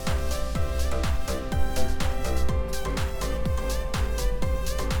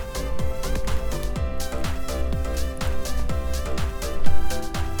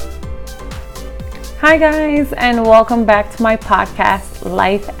Hi guys, and welcome back to my podcast,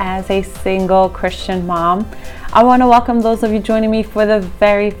 Life as a Single Christian Mom. I want to welcome those of you joining me for the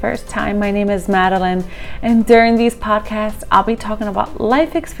very first time. My name is Madeline, and during these podcasts, I'll be talking about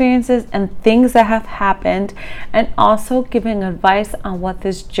life experiences and things that have happened, and also giving advice on what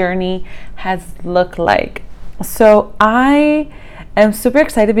this journey has looked like. So I am super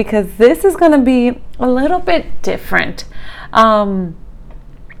excited because this is going to be a little bit different. And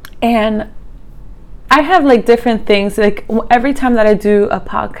I have like different things, like every time that I do a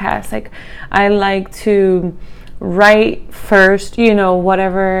podcast, like I like to write first,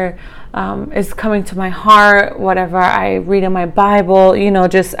 whatever is coming to my heart, whatever I read in my Bible,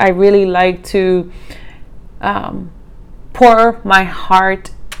 I really like to pour my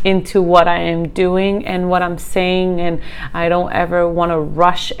heart into what I am doing and what I'm saying, and I don't ever want to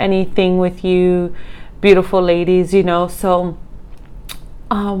rush anything with you, beautiful ladies, so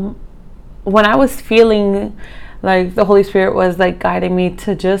when I was feeling like the Holy Spirit was like guiding me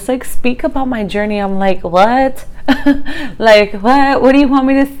to just like speak about my journey, I'm like, what? Like, what do you want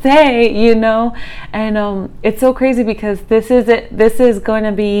me to say? And it's so crazy because this is going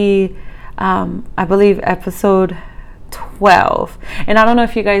to be I believe episode 12. And I don't know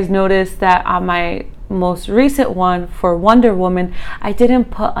if you guys noticed that on my most recent one for Wonder Woman, I didn't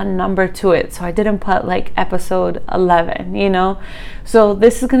put a number to it, so I didn't put like episode 11, so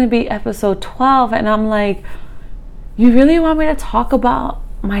this is going to be episode 12, and I'm like, you really want me to talk about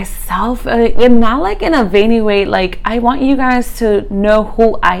myself, and not like in a veiny way, like I want you guys to know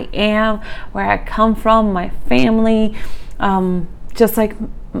who I am, where I come from, my family, just like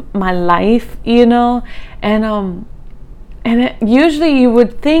my life, and usually you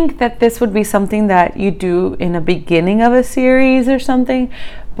would think that this would be something that you do in the beginning of a series or something,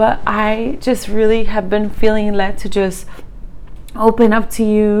 but I just really have been feeling led to just open up to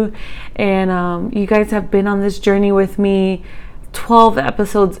you. And you guys have been on this journey with me, 12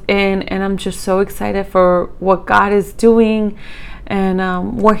 episodes in, and I'm just so excited for what God is doing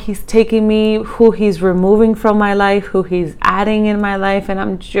and where He's taking me, who He's removing from my life, who He's adding in my life. And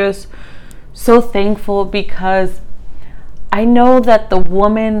I'm just so thankful because I know that the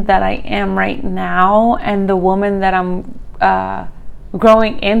woman that I am right now and the woman that I'm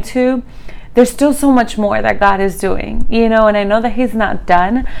growing into, there's still so much more that God is doing, and I know that He's not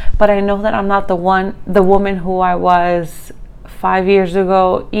done, but I know that I'm not the woman who I was 5 years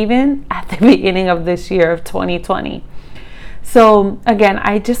ago, even at the beginning of this year of 2020. So again,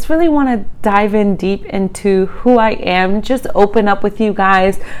 I just really want to dive in deep into who I am, just open up with you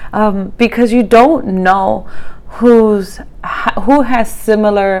guys, because you don't know who has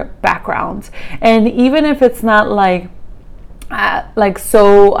similar backgrounds, and even if it's not like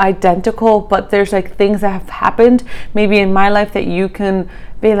so identical, but there's like things that have happened maybe in my life that you can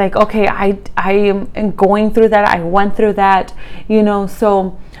be like, okay, I am going through that, I went through that,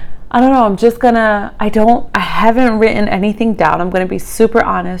 so I don't know, I haven't written anything down. I'm going to be super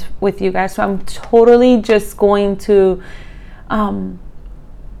honest with you guys, so I'm totally just going to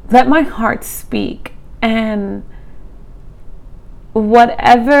let my heart speak. And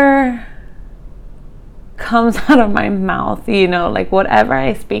whatever comes out of my mouth, like whatever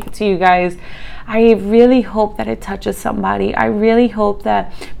I speak to you guys, I really hope that it touches somebody. I really hope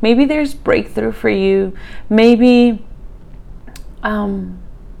that maybe there's breakthrough for you. Maybe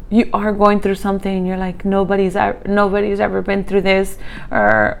you are going through something and you're like, nobody's ever been through this,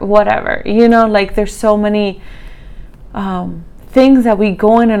 or whatever, like there's so many things that we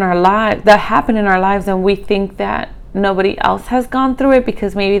go in our lives, that happen in our lives, and we think that nobody else has gone through it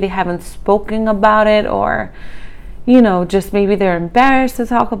because maybe they haven't spoken about it, or just maybe they're embarrassed to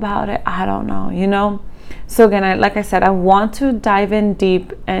talk about it. I don't know, so again, like I said, I want to dive in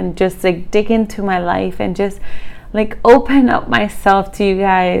deep and just like dig into my life and just like open up myself to you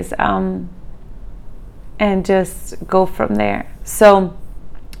guys, and just go from there. So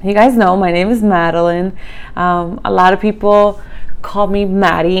you guys know my name is Madeline. A lot of people call me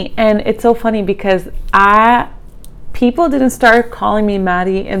Maddie, and it's so funny because people didn't start calling me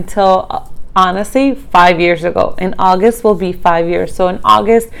Maddie until honestly 5 years ago. In August will be 5 years. So in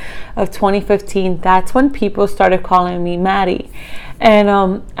August of 2015, that's when people started calling me Maddie.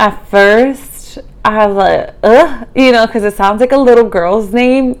 And at first I was like, because it sounds like a little girl's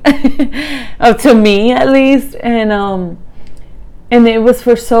name, to me at least. And it was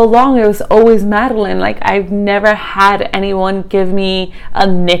for so long, it was always Madeline. Like I've never had anyone give me a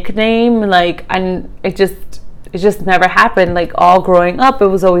nickname. Like it just never happened. Like all growing up, it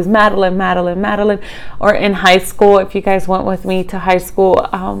was always Madeline. Or in high school, if you guys went with me to high school,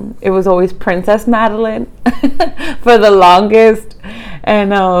 it was always Princess Madeline for the longest.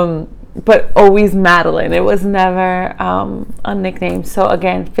 And but always Madeline. It was never a nickname. So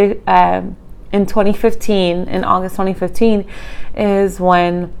again, in 2015, in August 2015, is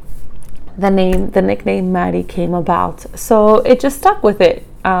when the nickname Maddie came about. So it just stuck with it,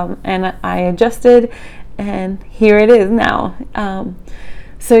 and I adjusted, and here it is now.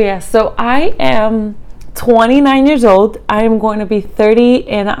 So I am 29 years old. I am going to be 30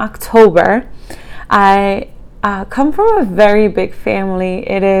 in October. I come from a very big family.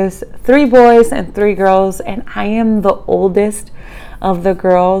 It is 3 boys and 3 girls, and I am the oldest of the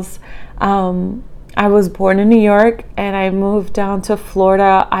girls. I was born in New York, and I moved down to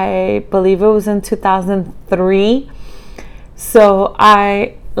Florida, I believe it was in 2003. So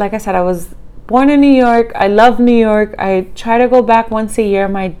like I said, I was born in New York. I love New York. I try to go back once a year.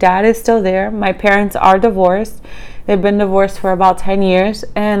 My dad is still there. My parents are divorced. They've been divorced for about 10 years.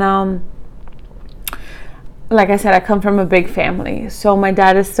 And like I said, I come from a big family. So my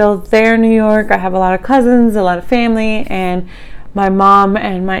dad is still there in New York. I have a lot of cousins, a lot of family, and my mom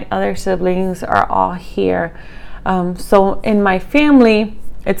and my other siblings are all here. So in my family,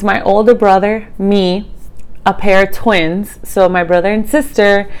 it's my older brother, me, a pair of twins. So my brother and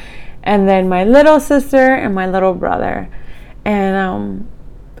sister, and then my little sister and my little brother. And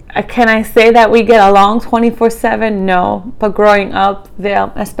can I say that we get along 24/7? No. But growing up,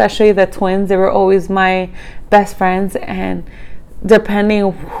 especially the twins, they were always my best friends, and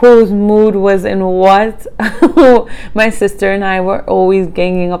depending whose mood was in what, my sister and I were always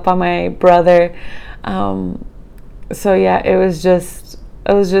ganging up on my brother. So yeah, it was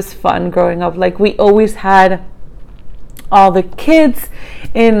just fun growing up. Like, we always had all the kids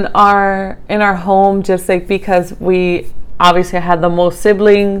in our home, just like because we obviously had the most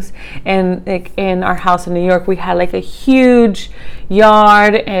siblings, and like in our house in New York, we had like a huge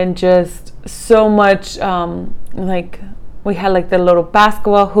yard and just so much like, we had like the little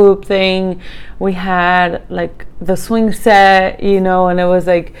basketball hoop thing. We had like the swing set, and it was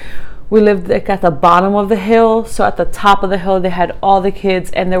like, we lived like at the bottom of the hill. So at the top of the hill, they had all the kids,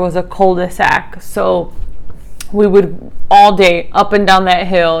 and there was a cul-de-sac. So we would all day up and down that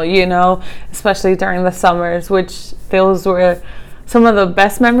hill, especially during the summers, which those were some of the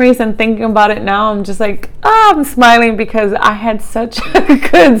best memories. And thinking about it now, I'm just like, I'm smiling because I had such a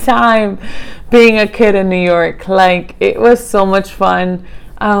good time being a kid in New York. Like, it was so much fun.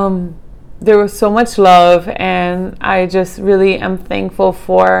 There was so much love, and I just really am thankful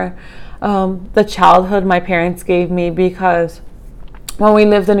for the childhood my parents gave me, because when we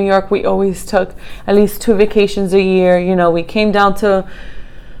lived in New York, we always took at least 2 vacations a year. We came down to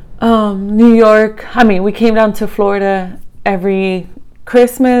we came down to Florida every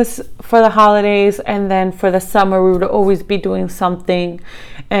Christmas for the holidays, and then for the summer we would always be doing something.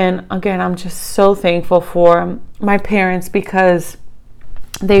 And again, I'm just so thankful for my parents, because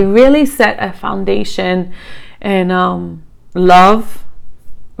they really set a foundation in love,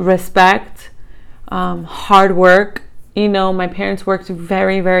 respect, hard work. My parents worked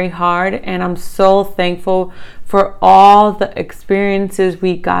very, very hard, and I'm so thankful for all the experiences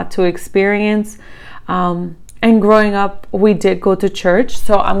we got to experience. And growing up, we did go to church.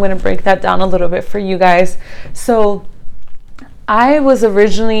 So I'm going to break that down a little bit for you guys. So I was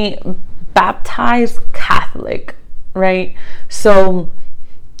originally baptized Catholic, right? So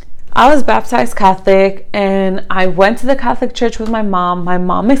I was baptized Catholic, and I went to the Catholic church with my mom. My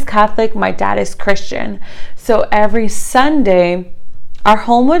mom is Catholic, my dad is Christian. So every Sunday, our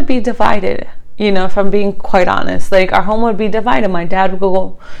home would be divided, if I'm being quite honest. Like, our home would be divided. My dad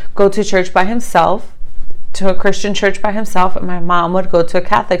would go to church by himself, to a Christian church by himself, and my mom would go to a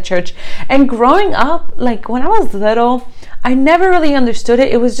Catholic church. And growing up, like when I was little, I never really understood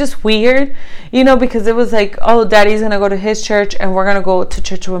it. It was just weird, because it was like, oh, daddy's gonna go to his church, and we're gonna go to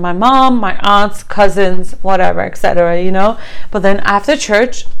church with my mom, my aunts, cousins, whatever, etc. But then after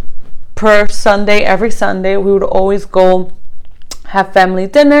church, per Sunday, every Sunday, we would always go have family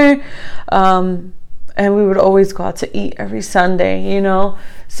dinner, and we would always go out to eat every Sunday,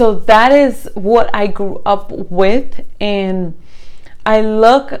 So that is what I grew up with. And I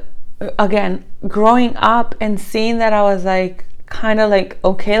look, again, growing up and seeing that, I was like, kind of like,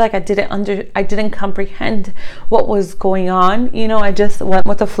 okay, like I didn't comprehend what was going on. I just went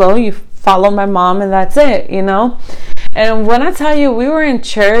with the flow. You follow my mom, and that's it, And when I tell you, we were in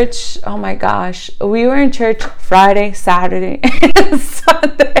church, oh my gosh, we were in church Friday, Saturday, and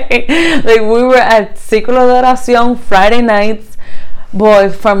Sunday. Like, we were at Círculo de Oración Friday nights, boy,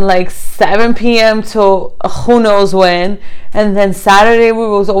 from like 7 p.m. to who knows when. And then Saturday, we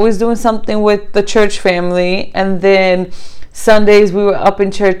was always doing something with the church family. And then Sundays, we were up in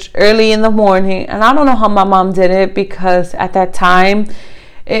church early in the morning. And I don't know how my mom did it, because at that time,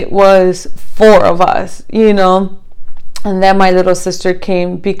 it was 4 of us, you know. And then my little sister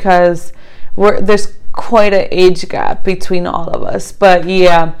came because there's quite an age gap between all of us. But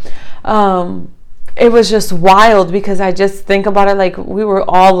yeah, it was just wild because I just think about it like we were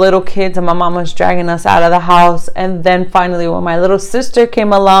all little kids and my mom was dragging us out of the house. And then finally when my little sister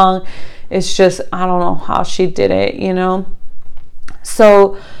came along, it's just, I don't know how she did it, you know.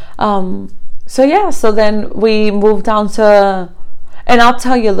 So then we moved down to, and I'll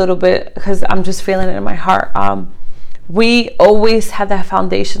tell you a little bit because I'm just feeling it in my heart. We always had that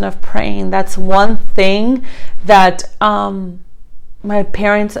foundation of praying. That's one thing that my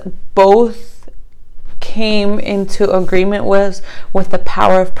parents both came into agreement with the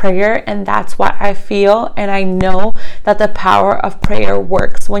power of prayer. And that's what I feel, and I know that the power of prayer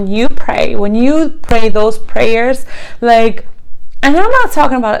works. When you pray those prayers, like, and I'm not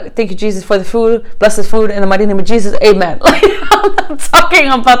talking about thank you Jesus for the food, bless this food in the mighty name of Jesus, amen. Like, I'm not talking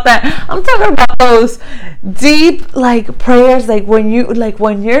about that. I'm talking about those deep like prayers, like when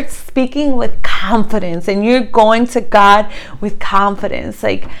you're speaking with confidence and you're going to God with confidence.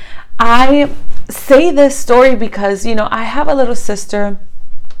 Like, I say this story because, you know, I have a little sister.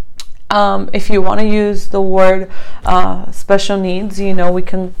 If you want to use the word special needs, you know, we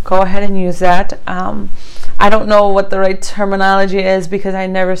can go ahead and use that. I don't know what the right terminology is because I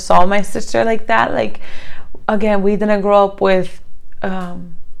never saw my sister like that. Like, again, we didn't grow up with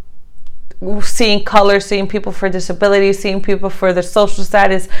seeing color, seeing people for disabilities, seeing people for their social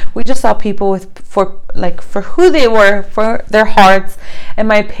status. We just saw people for who they were, for their hearts. And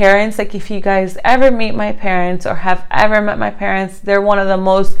my parents, like, if you guys ever meet my parents or have ever met my parents, they're one of the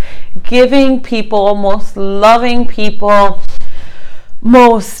most giving people, most loving people,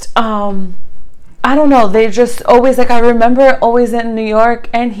 most I don't know, they just always, like, I remember always in New York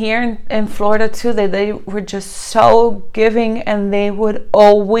and here in Florida too, they were just so giving, and they would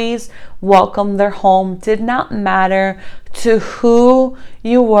always welcome their home. Did not matter to who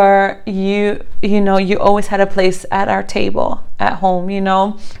you were, you know, you always had a place at our table at home, you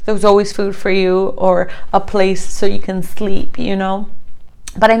know. There was always food for you or a place so you can sleep, you know.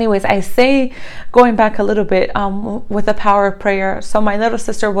 But anyways, I say, going back a little bit with the power of prayer. So my little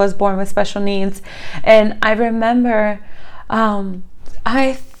sister was born with special needs. And I remember,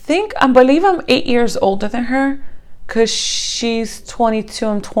 I believe I'm 8 years older than her because she's 22,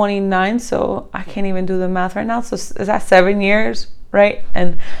 I'm 29. So I can't even do the math right now. So is that 7 years? Right?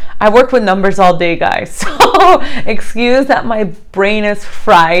 And I work with numbers all day, guys. So excuse that my brain is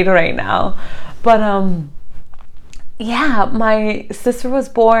fried right now. But, yeah, my sister was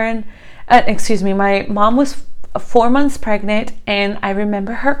born, my mom was 4 months pregnant, and I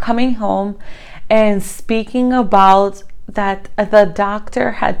remember her coming home and speaking about that the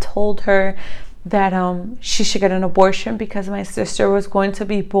doctor had told her that she should get an abortion because my sister was going to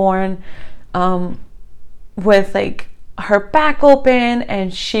be born with like her back open,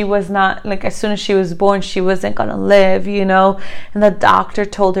 and she was not, like, as soon as she was born, she wasn't gonna live, you know. And the doctor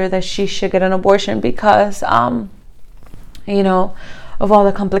told her that she should get an abortion because you know, of all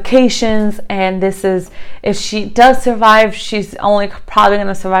the complications. And this is, if she does survive, she's only probably going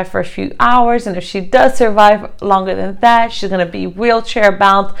to survive for a few hours. And if she does survive longer than that, she's going to be wheelchair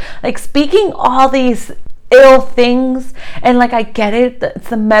bound. Like, speaking all these ill things. And like, I get it, it's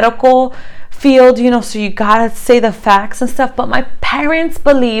the medical field, you know, so you gotta say the facts and stuff. But my parents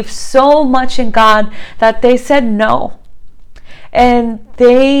believe so much in God that they said no. And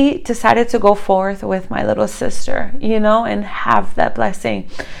they decided to go forth with my little sister, you know, and have that blessing.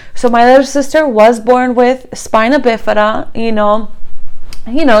 So my little sister was born with spina bifida, you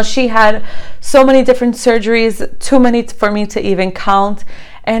know, she had so many different surgeries, too many for me to even count.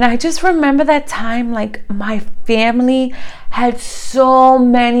 And I just remember that time, like, my family had so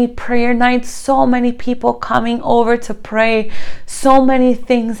many prayer nights, so many people coming over to pray, so many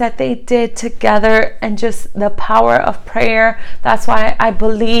things that they did together, and just the power of prayer. That's why I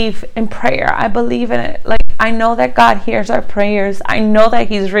believe in prayer. I believe in it. Like, I know that God hears our prayers. I know that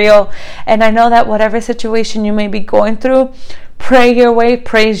He's real. And I know that whatever situation you may be going through, pray your way,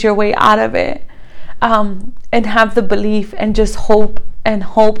 praise your way out of it. And have the belief and just hope and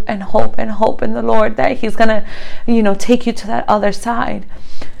hope and hope and hope in the Lord that He's gonna, you know, take you to that other side.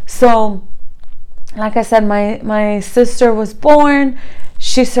 So, like I said, my sister was born.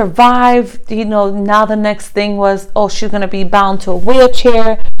 She survived. You know, now the next thing was, oh, she's gonna be bound to a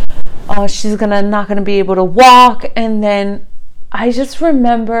wheelchair. She's not gonna be able to walk. And then I just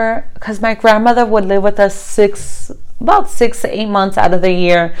remember, because my grandmother would live with us about 6 to 8 months out of the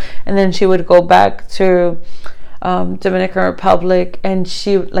year, and then she would go back to Dominican Republic, and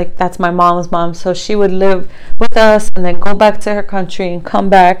she, like, that's my mom's mom, so she would live with us and then go back to her country and come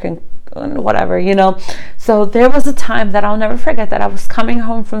back and whatever, So there was a time that I'll never forget, that I was coming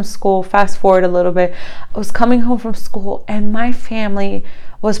home from school. Fast forward a little bit, I was coming home from school, and my family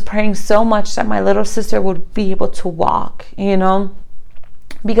was praying so much that my little sister would be able to walk,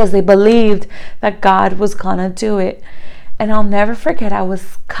 because they believed that God was gonna do it. And I'll never forget, I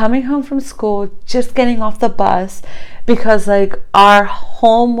was coming home from school, just getting off the bus, because like our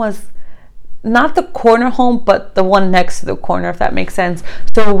home was not the corner home, but the one next to the corner, if that makes sense.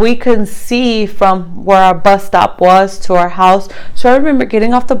 So we could see from where our bus stop was to our house. So I remember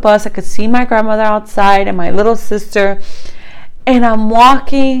getting off the bus, I could see my grandmother outside and my little sister, and I'm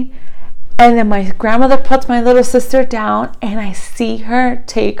walking, and then my grandmother puts my little sister down, and I see her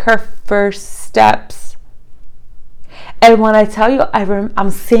take her first steps. And when I tell you,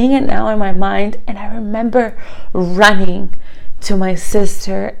 I'm seeing it now in my mind, and I remember running to my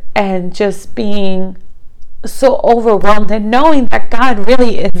sister and just being so overwhelmed, and knowing that God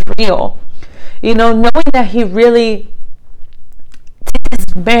really is real, knowing that He really did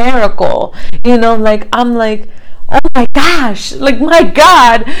this miracle, like I'm like, oh my gosh, like, my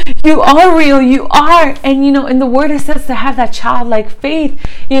God, you are real, you are. And in the word it says to have that childlike faith,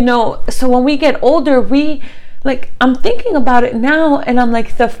 so when we get older, I'm thinking about it now, and I'm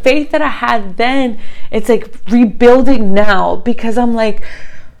like, the faith that I had then, it's like rebuilding now, because I'm like,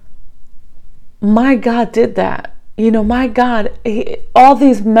 my God did that. My God, all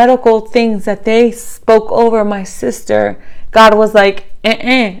these medical things that they spoke over my sister, God was like,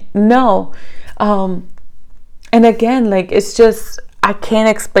 no. And again, like, it's just, I can't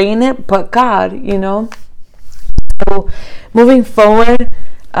explain it, but God, So moving forward,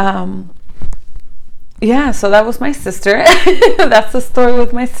 so that was my sister. That's the story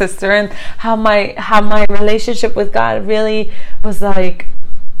with my sister, and how my relationship with God really was like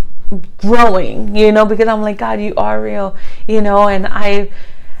growing, because I'm like, God, you are real, and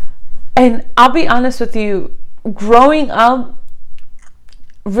I'll be honest with you, growing up,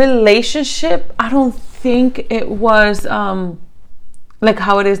 relationship, I don't think it was like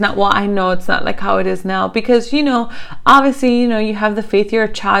how it is now. Well, I know it's not like how it is now, because obviously, you have the faith, you're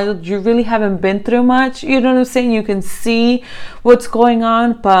a child, you really haven't been through much, you know what I'm saying, you can see what's going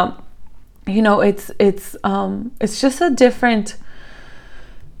on, but it's just a different,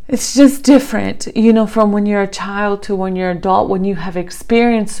 it's just different, from when you're a child to when you're an adult. When you have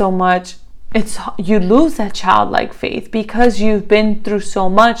experienced so much, you lose that childlike faith, because you've been through so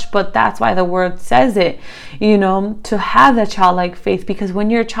much. But that's why the word says it, to have that childlike faith, because when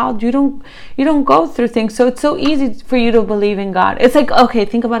you're a child, you don't go through things. So it's so easy for you to believe in God. It's like, okay,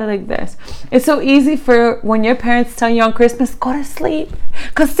 think about it like this. It's so easy for when your parents tell you on Christmas, go to sleep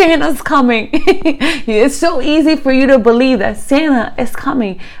because Santa's coming. It's so easy for you to believe that Santa is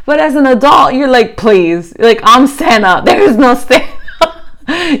coming. But as an adult, you're like, please, like, I'm Santa. There is no Santa.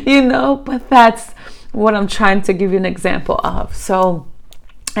 But that's what I'm trying to give you an example of. So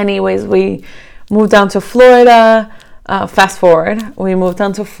anyways, we moved down to Florida. Fast forward, we moved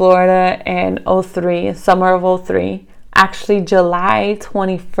down to Florida in 2003, summer of 2003, actually July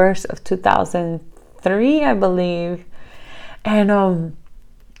 21st of 2003, I believe. And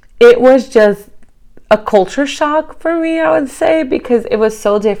it was just a culture shock for me, I would say, because it was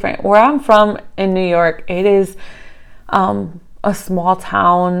so different. Where I'm from in New York, it is a small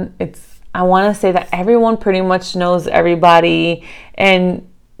town. I want to say that everyone pretty much knows everybody, and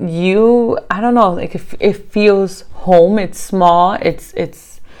I don't know, like, it feels home. It's small. It's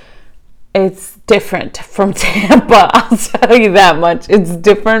different from Tampa. I'll tell you that much. It's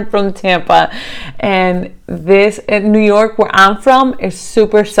different from Tampa. And this in New York, where I'm from, is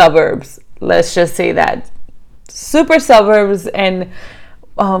super suburbs. Let's just say that, super suburbs. And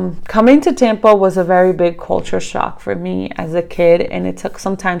coming to Tampa was a very big culture shock for me as a kid, and it took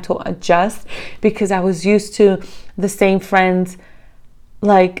some time to adjust, because I was used to the same friends,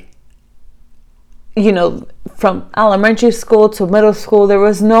 like, from elementary school to middle school. There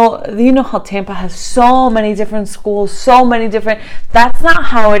was no, how Tampa has so many different schools, that's not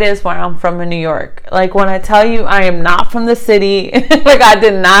how it is where I'm from in New York. Like, when I tell you I am not from the city, like,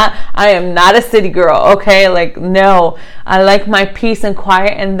 I am not a city girl, okay? Like, no, I like my peace and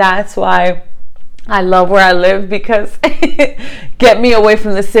quiet, and that's why I love where I live, because get me away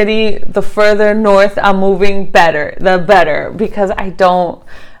from the city, the further north I'm moving, the better, because I don't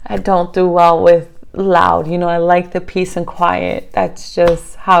do well with loud. I like the peace and quiet. That's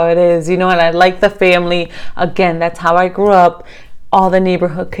just how it is, and I like the family. Again, that's how I grew up. All the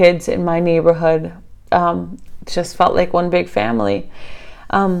neighborhood kids in my neighborhood just felt like one big family.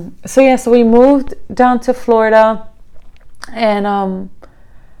 So we moved down to Florida, and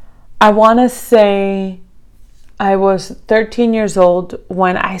I want to say I was 13 years old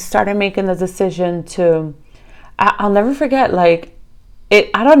when I started making the decision to, I'll never forget, like,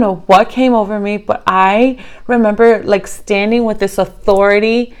 I don't know what came over me, but I remember like standing with this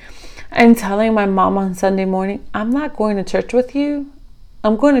authority and telling my mom on Sunday morning, I'm not going to church with you.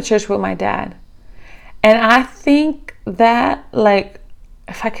 I'm going to church with my dad. And I think that, like,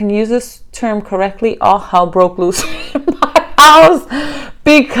 if I can use this term correctly, all hell broke loose in my house,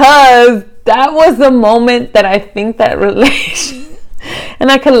 because that was the moment that I think that relation,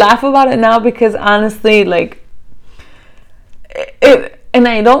 and I can laugh about it now because honestly, like, it, and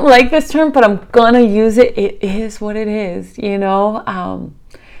I don't like this term, but I'm gonna use it. It is what it is, you know?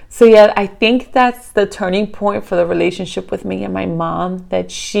 So yeah, I think that's the turning point for the relationship with me and my mom, that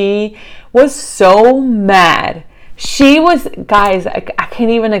she was so mad. She was, guys, I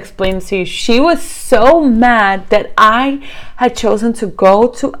can't even explain this to you. She was so mad that I had chosen to go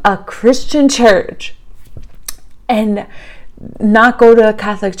to a Christian church and not go to a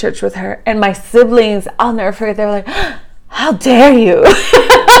Catholic church with her. And my siblings, I'll never forget, they were like, how dare you?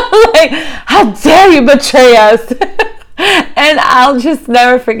 Like, how dare you betray us? And I'll just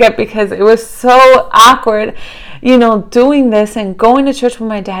never forget, because it was so awkward, you know, doing this and going to church with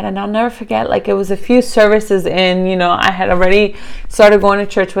my dad. And I'll never forget, like, it was a few services in, you know, I had already started going to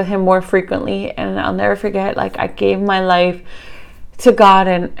church with him more frequently. And I'll never forget, like, I gave my life to God,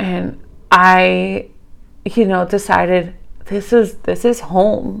 and I, you know, decided this is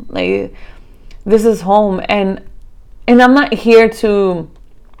home. Like, this is home. And I'm not here to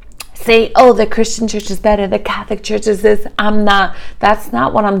say, oh, the Christian church is better, the Catholic church is this. That's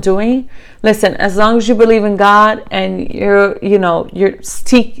not what I'm doing. Listen, as long as you believe in God and you're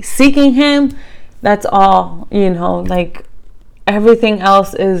seeking him, that's all, you know, like, everything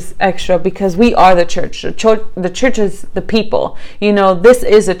else is extra, because we are the church. The church is the people. You know, this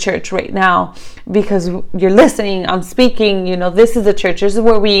is a church right now because you're listening, I'm speaking, you know, this is a church. This is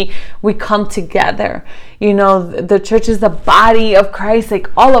where we come together. You know, the church is the body of Christ, like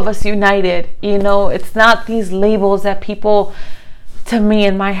all of us united. You know, it's not these labels that people, to me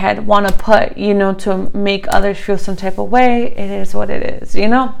in my head, want to put, you know, to make others feel some type of way. It is what it is, you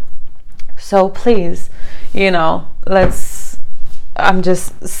know? So please, you know, I'm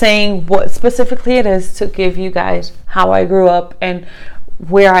just saying what specifically it is to give you guys how I grew up and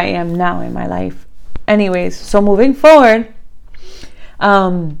where I am now in my life. Anyways, so moving forward,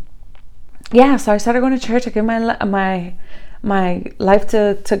 so I started going to church. I gave my life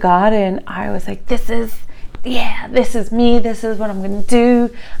to God, and I was like, this is me. This is what I'm going to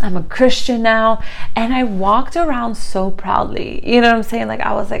do. I'm a Christian now. And I walked around so proudly. You know what I'm saying? Like,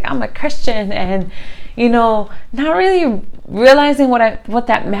 I was like, I'm a Christian, and, you know, not really realizing what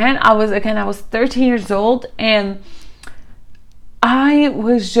that meant. I was 13 years old, and I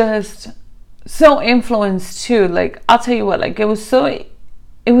was just so influenced too. Like, I'll tell you what, like, it was so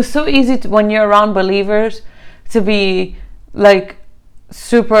easy when you're around believers to be like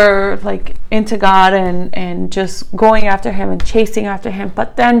super like into God and just going after him and chasing after him.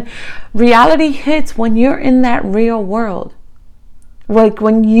 But then reality hits when you're in that real world. Like,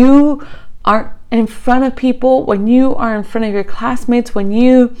 when you are in front of people, when you are in front of your classmates, when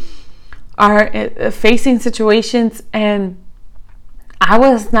you are facing situations. And I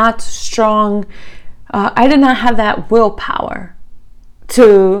was not strong. I did not have that willpower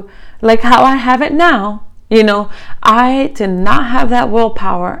to, like how I have it now. You know, I did not have that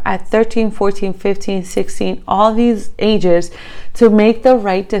willpower at 13, 14, 15, 16, all these ages to make the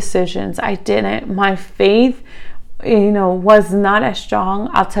right decisions. I didn't. My faith, you know, was not as strong.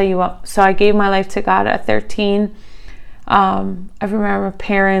 I'll tell you what. So I gave my life to God at 13. I remember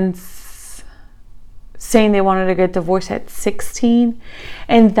parents saying they wanted to get divorced at 16.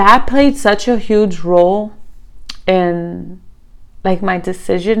 And that played such a huge role in like my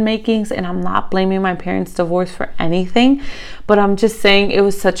decision makings. And I'm not blaming my parents' divorce for anything, but I'm just saying it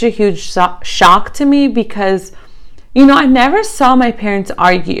was such a huge shock to me because, you know, I never saw my parents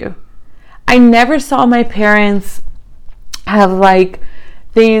argue. I never saw my parents have like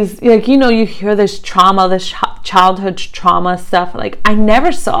these, like, you know, you hear this trauma, this childhood trauma stuff. Like, I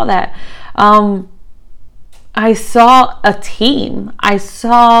never saw that. I saw a team. I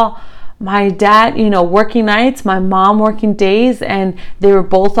saw my dad, you know, working nights, my mom working days, and they were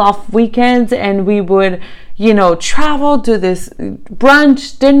both off weekends, and we would, you know, travel, do this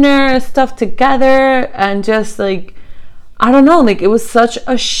brunch, dinner stuff together, and just like, I don't know, like, it was such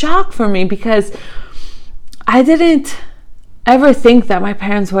a shock for me because I didn't ever think that my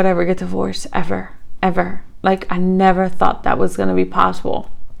parents would ever get divorced, ever. Like, I never thought that was going to be possible.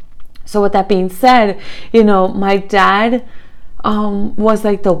 So with that being said, my dad was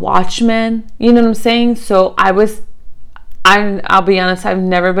like the watchman, you know what I'm saying? So I'll be honest, I've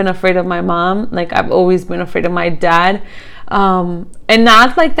never been afraid of my mom. Like, I've always been afraid of my dad. And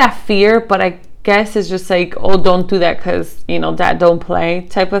not like that fear, but I guess it's just like, oh, don't do that because, dad don't play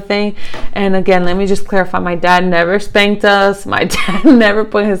type of thing. And again, let me just clarify, my dad never spanked us. My dad never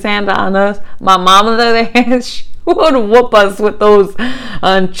put his hand on us. My mom, on the other hand, she would whoop us with those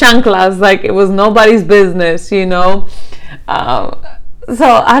chanclas like it was nobody's business, So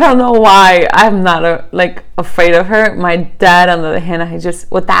I don't know why I'm not afraid of her. My dad, on the other hand, I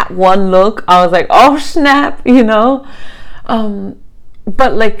just, with that one look, I was like, oh snap,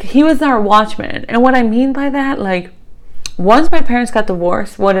 but like, he was our watchman. And what I mean by that, like, once my parents got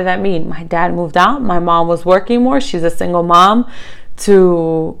divorced, what did that mean? My dad moved out. My mom was working more. She's a single mom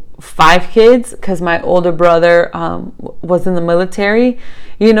to 5 kids because my older brother was in the military,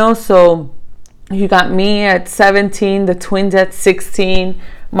 so you got me at 17, the twins at 16,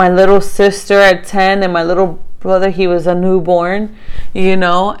 my little sister at 10, and my little brother, he was a newborn,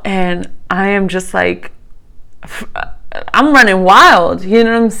 and I am just like, I'm running wild, you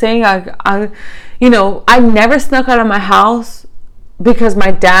know what I'm saying? I never snuck out of my house because my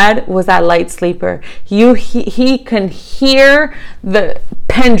dad was that light sleeper. He can hear the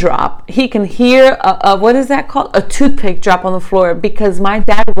pen drop. He can hear what is that called? A toothpick drop on the floor, because my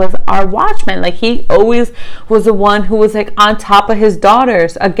dad was our watchman. Like, he always was the one who was like on top of his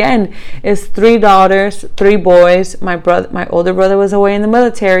daughters. Again, it's 3 daughters, 3 boys. My older brother was away in the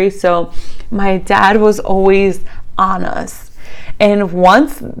military, so my dad was always on us. And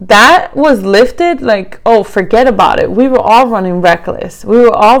once that was lifted, like, oh, forget about it. We were all running reckless. We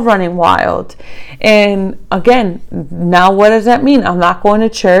were all running wild. And again, now what does that mean? I'm not going to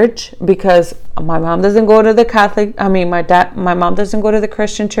church because my mom doesn't go to the my mom doesn't go to the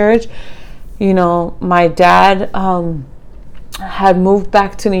Christian church. My dad had moved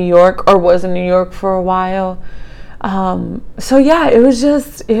back to New York, or was in New York for a while. So yeah, it was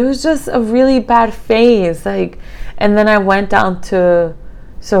just a really bad phase. Like, and then I went down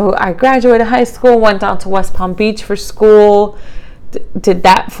so I graduated high school, went down to West Palm Beach for school, did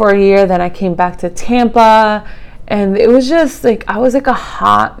that for a year. Then I came back to Tampa, and it was just like, I was like a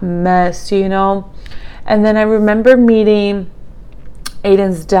hot mess, And then I remember meeting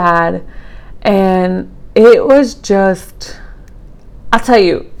Aiden's dad, and it was just, I'll tell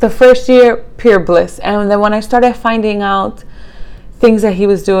you, the first year, pure bliss. And then when I started finding out things that he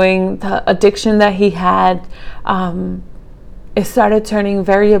was doing, the addiction that he had, it started turning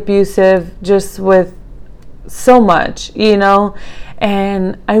very abusive, just with so much,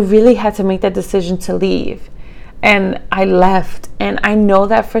 and I really had to make that decision to leave. And I left. And I know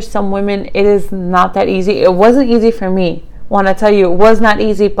that for some women, it is not that easy. It wasn't easy for me. Want to tell you, it was not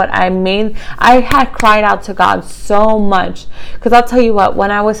easy, but I had cried out to God so much, because I'll tell you what,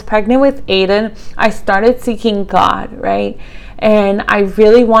 when I was pregnant with Aiden, I started seeking God, right? And I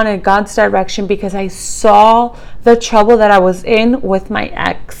really wanted God's direction, because I saw the trouble that I was in with my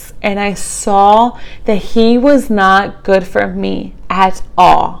ex, and I saw that he was not good for me at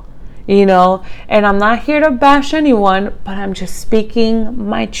all, and I'm not here to bash anyone, but I'm just speaking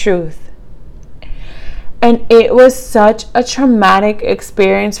my truth. And it was such a traumatic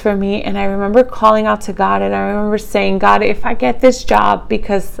experience for me. And I remember calling out to God, and I remember saying, God, if I get this job,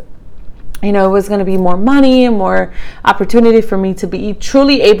 because, it was going to be more money and more opportunity for me to be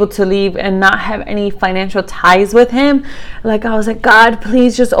truly able to leave and not have any financial ties with him. Like, I was like, God,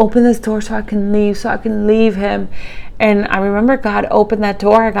 please just open this door so I can leave him. And I remember God opened that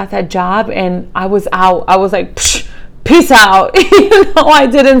door. I got that job, and I was out. I was like, peace out. I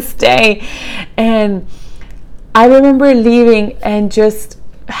didn't stay. And I remember leaving and just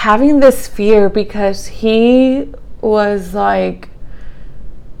having this fear, because he was like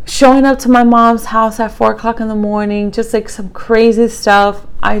showing up to my mom's house at 4:00 in the morning, just like some crazy stuff.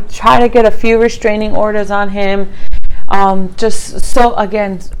 I tried to get a few restraining orders on him. Just so,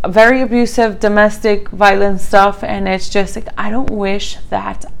 again, very abusive domestic violence stuff. And it's just like, I don't wish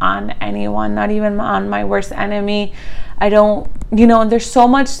that on anyone, not even on my worst enemy. I don't, there's so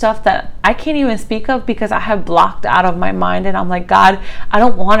much stuff that I can't even speak of, because I have blocked out of my mind. And I'm like, God, I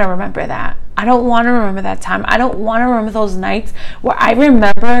don't want to remember that. I don't want to remember that time. I don't want to remember those nights where I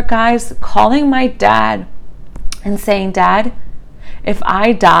remember, guys, calling my dad and saying, Dad, if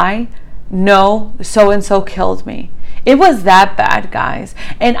I die, no, so-and-so killed me. It was that bad, guys.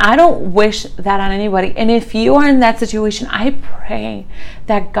 And I don't wish that on anybody. And if you are in that situation, I pray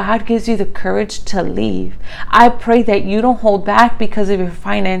that God gives you the courage to leave. I pray that you don't hold back because of your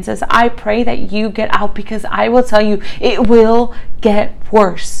finances. I pray that you get out, because I will tell you, it will get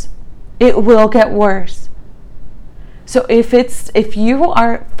worse. It will get worse. So if you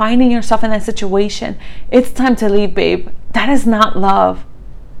are finding yourself in that situation, it's time to leave, babe. That is not love.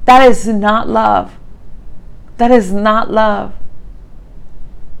 That is not love. That is not love.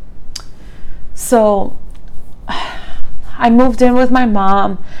 So I moved in with my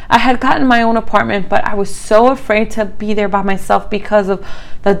mom. I had gotten my own apartment, but I was so afraid to be there by myself because of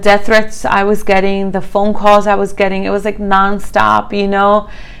the death threats I was getting, the phone calls I was getting. It was like nonstop,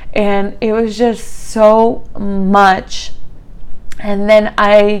 and it was just so much. And then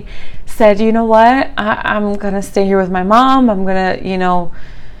I said, you know what? I'm going to stay here with my mom. I'm going to,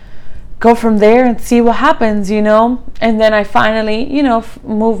 go from there and see what happens, And then I finally,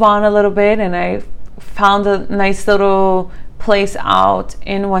 move on a little bit, and I found a nice little place out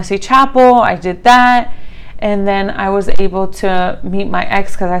in Wesley Chapel. I did that. And then I was able to meet my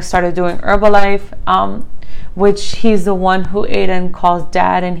ex because I started doing Herbalife, which he's the one who Aiden calls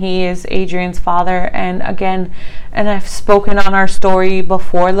dad, and he is Adrian's father. And again, and I've spoken on our story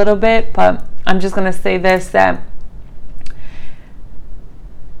before a little bit, but I'm just going to say this, that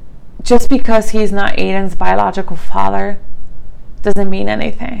just because he's not Aiden's biological father doesn't mean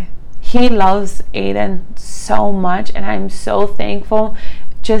anything. He loves Aiden so much, and I'm so thankful.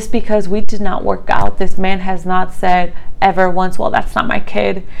 Just because we did not work out, this man has not said ever once, well, that's not my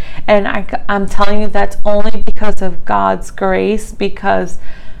kid. And I'm telling you, that's only because of God's grace, because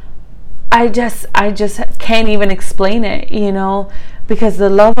I just can't even explain it, because the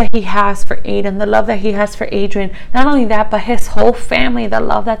love that he has for Aiden, the love that he has for Adrian, not only that, but his whole family, the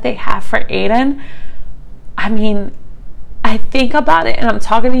love that they have for Aiden. I mean, I think about it and I'm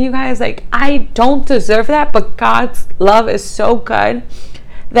talking to you guys like, I don't deserve that, but God's love is so good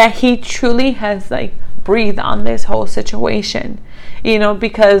that he truly has breathed on this whole situation,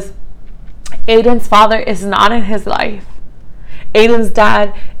 because Aiden's father is not in his life. Aiden's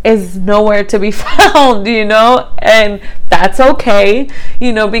dad is nowhere to be found, and that's okay,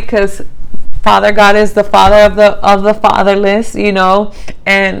 because Father God is the father of the fatherless,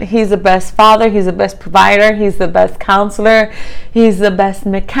 and he's the best father, he's the best provider, he's the best counselor, he's the best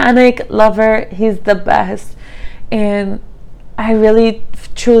mechanic, lover, he's the best. And I really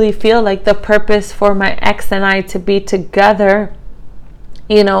truly feel like the purpose for my ex and I to be together,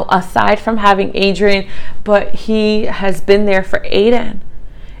 aside from having Adrian, but he has been there for Aiden.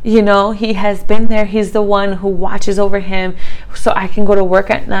 He has been there. He's the one who watches over him so I can go to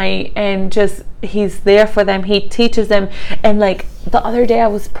work at night, and just he's there for them. He teaches them. And the other day I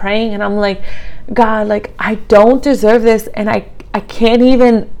was praying and I'm like, God, I don't deserve this, and I can't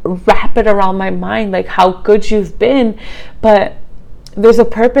even wrap it around my mind how good you've been. But there's a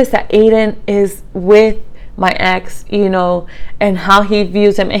purpose that Aiden is with my ex, and how he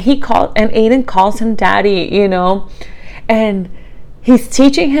views him, and Aiden calls him daddy, and he's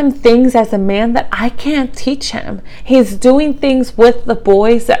teaching him things as a man that I can't teach him. He's doing things with the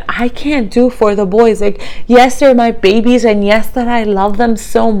boys that I can't do for the boys. Yes, they're my babies, and yes, that I love them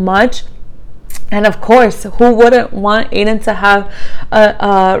so much. And of course, who wouldn't want Aiden to have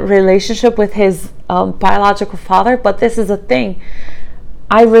a relationship with his biological father? But this is the thing.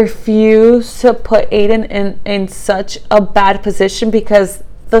 I refuse to put Aiden in such a bad position, because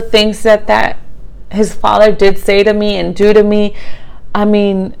the things that his father did say to me and do to me, I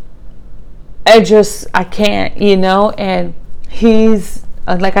mean, I can't, and he's,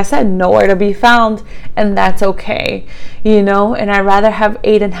 like I said, nowhere to be found, and that's okay, and I'd rather have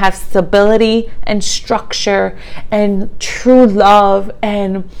Aiden have stability and structure and true love,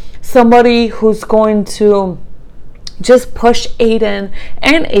 and somebody who's going to just push Aiden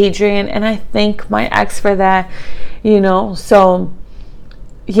and Adrian, and I thank my ex for that, so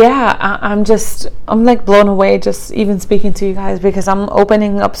yeah, I'm blown away just even speaking to you guys, because I'm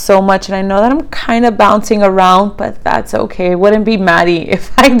opening up so much, and I know that I'm kind of bouncing around, but that's okay. Wouldn't be Maddie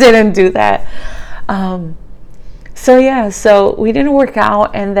if I didn't do that. So we didn't work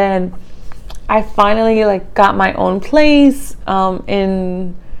out, and then I finally got my own place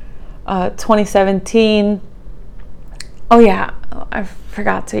in 2017. Oh yeah, I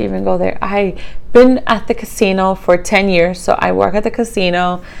forgot to even go there. I've been at the casino for 10 years, so I work at the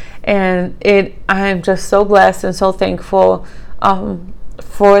casino, and I'm just so blessed and so thankful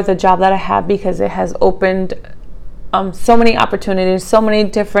for the job that I have, because it has opened so many opportunities, so many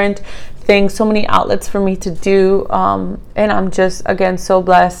different things, so many outlets for me to do, and I'm just again so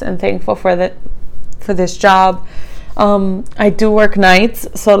blessed and thankful for this job. I do work nights,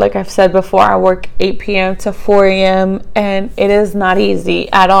 so like I've said before, I work 8 p.m. to 4 a.m. and it is not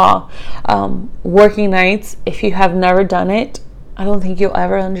easy at all. Working nights, if you have never done it, I don't think you'll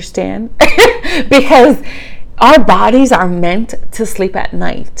ever understand because our bodies are meant to sleep at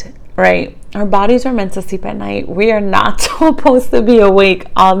night, right? Our bodies are meant to sleep at night. We are not supposed to be awake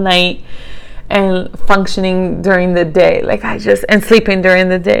all night and functioning during the day, and sleeping during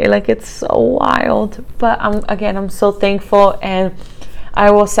the day. Like, it's so wild. But I'm so thankful, and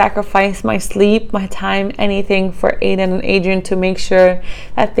I will sacrifice my sleep, my time, anything for Aiden and Adrian to make sure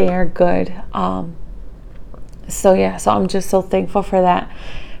that they are good. So I'm just so thankful for that.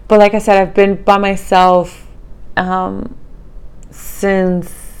 But like I said, I've been by myself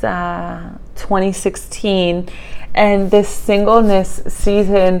since 2016, and this singleness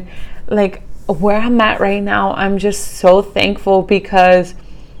season, like where I'm at right now, I'm just so thankful because,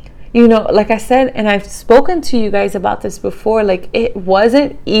 like I said, and I've spoken to you guys about this before, like it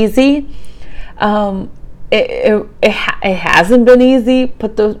wasn't easy. It hasn't been easy,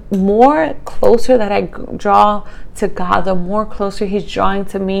 but the more closer that I draw to God, the more closer He's drawing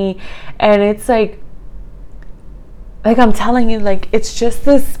to me. And it's like I'm telling you, like, it's just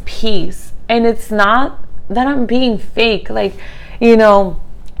this peace. And it's not that I'm being fake,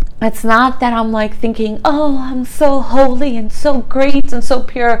 it's not that I'm like thinking, oh, I'm so holy and so great and so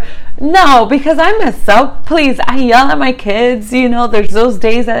pure. No, because I mess up. Please, I yell at my kids. There's those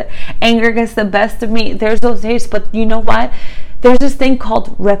days that anger gets the best of me. There's those days, but you know what? There's this thing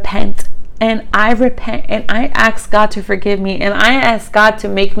called repent. And I repent, and I ask God to forgive me, and I ask God to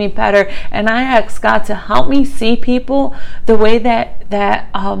make me better, and I ask God to help me see people the way that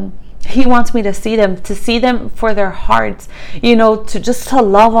He wants me to see them for their hearts, to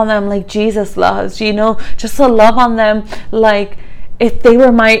love on them like Jesus loves, just to love on them like if they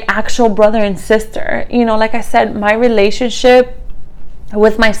were my actual brother and sister. Like I said, my relationship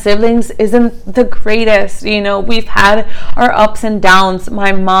with my siblings isn't the greatest. We've had our ups and downs.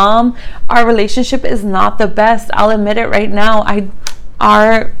 My mom, our relationship is not the best. I'll admit it right now. I'm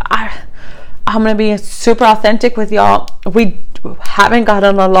gonna be super authentic with y'all. We haven't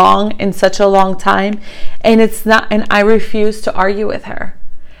gotten along in such a long time, and I refuse to argue with her.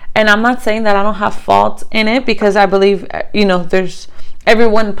 And I'm not saying that I don't have fault in it, because I believe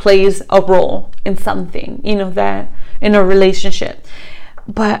everyone plays a role in something, that in a relationship.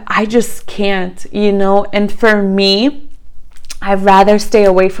 But I just can't, and for me, I'd rather stay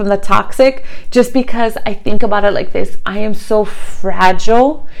away from the toxic, just because I think about it like this. I am so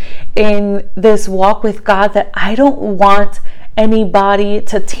fragile in this walk with God that I don't want anybody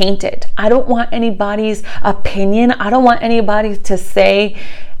to taint it. I don't want anybody's opinion. I don't want anybody to say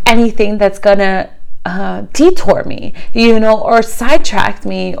anything that's gonna detour me, or sidetrack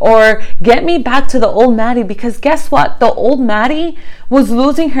me, or get me back to the old Maddie. Because guess what? The old Maddie was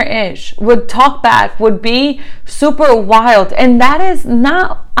losing her ish, would talk back, would be super wild. And that is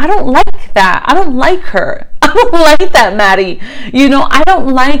not, I don't like that. I don't like her. I don't like that Maddie. I don't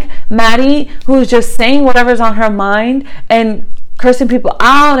like Maddie who's just saying whatever's on her mind and cursing people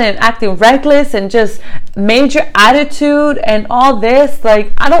out and acting reckless and just major attitude and all this.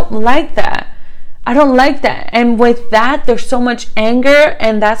 Like, I don't like that. I don't like that. And with that, there's so much anger,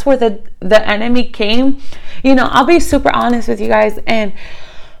 and that's where the enemy came. I'll be super honest with you guys, and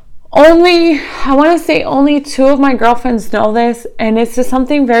I want to say only 2 of my girlfriends know this, and it's just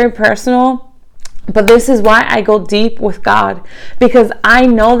something very personal, but this is why I go deep with God, because I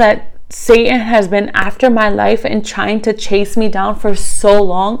know that Satan has been after my life and trying to chase me down for so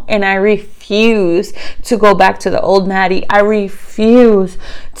long, and I refuse to go back to the old Maddie. I refuse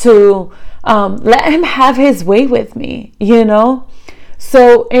to let him have his way with me,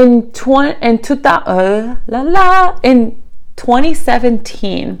 So in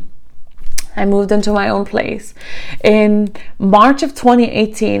 2017, I moved into my own place. In March of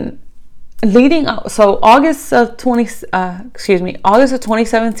 2018, August of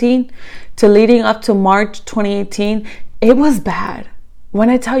 2017 to leading up to March 2018, it was bad. When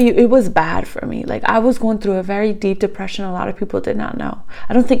I tell you, it was bad for me. Like, I was going through a very deep depression. A lot of people did not know.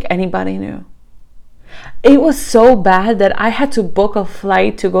 I don't think anybody knew. It was so bad that I had to book a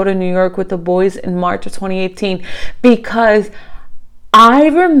flight to go to New York with the boys in March of 2018, because I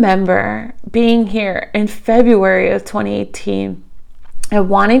remember being here in February of 2018 and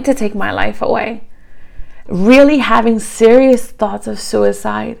wanting to take my life away, really having serious thoughts of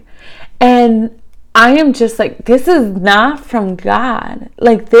suicide. And I am just like, this is not from God.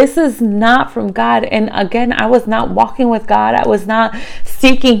 Like, this is not from God. And again, I was not walking with God. I was not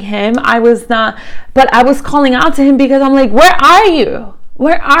seeking Him. But I was calling out to Him, because I'm like, where are you?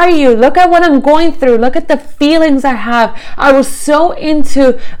 Where are you? Look at what I'm going through. Look at the feelings I have. I was so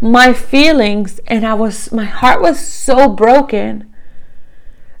into my feelings, and my heart was so broken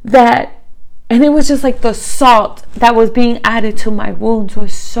and it was just like the salt that was being added to my wounds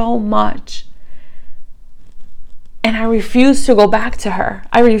was so much. And I refused to go back to her.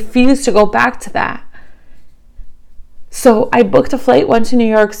 I refused to go back to that. So I booked a flight, went to New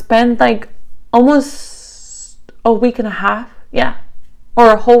York, spent like almost a week and a half. Yeah.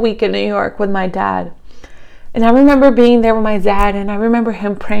 Or a whole week in New York with my dad. And I remember being there with my dad, and I remember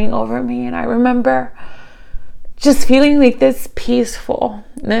him praying over me, and I remember just feeling like this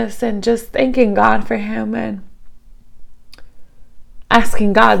peacefulness and just thanking God for him and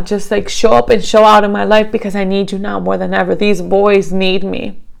asking God just like show up and show out in my life, because I need you now more than ever. These boys need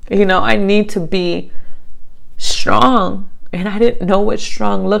me. I need to be strong, and I didn't know what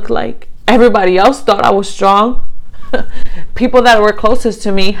strong looked like. Everybody else thought I was strong. People that were closest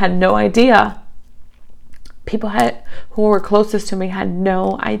to me had no idea. Who were closest to me had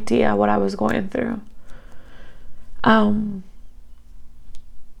no idea what I was going through.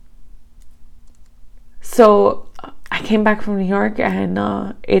 So I came back from New York, and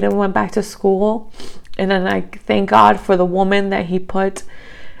Aiden went back to school, and then I thank God for the woman that he put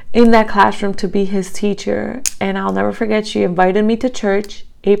in that classroom to be his teacher. And I'll never forget, she invited me to church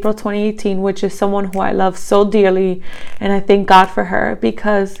April 2018, which is someone who I love so dearly, and I thank God for her,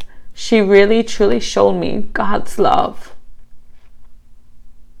 because she really truly showed me God's love.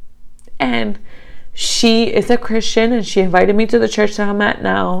 And she is a Christian, and she invited me to the church that I'm at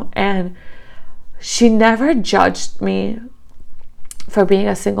now, and she never judged me for being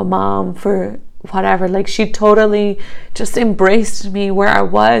a single mom, for whatever. Like, she totally just embraced me where I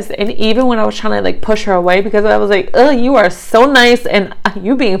was. And even when I was trying to like push her away, because I was like, oh, you are so nice and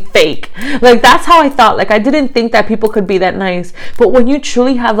you being fake. Like, that's how I thought. Like, I didn't think that people could be that nice. But when you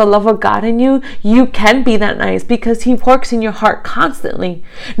truly have the love of God in you, you can be that nice, because he works in your heart constantly.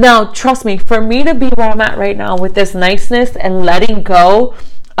 Now, trust me, for me to be where I'm at right now with this niceness and letting go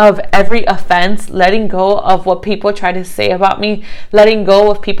of every offense, letting go of what people try to say about me, letting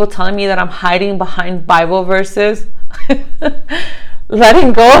go of people telling me that I'm hiding behind Bible verses,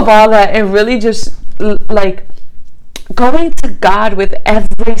 letting go of all that, and really just like going to God with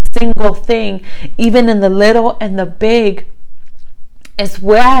every single thing, even in the little and the big, is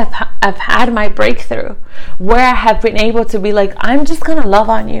where I've had my breakthrough, where I have been able to be like, I'm just gonna love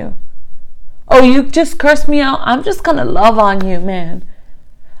on you. Oh, you just cursed me out? I'm just gonna love on you, man.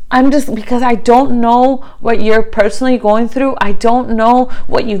 Because I don't know what you're personally going through. I don't know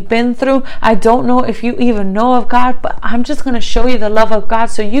what you've been through. I don't know if you even know of God, but I'm just going to show you the love of God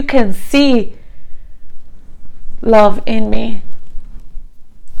so you can see love in me.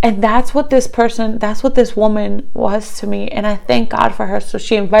 And that's what this woman was to me. And I thank God for her. So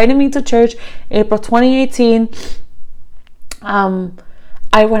she invited me to church April 2018.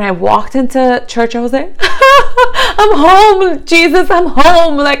 When I walked into church, I was like, I'm home, Jesus, I'm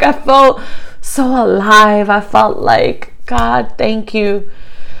home. Like, I felt so alive. I felt like, God, thank you.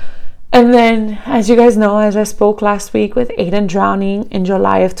 And then, as you guys know, as I spoke last week with Aiden drowning in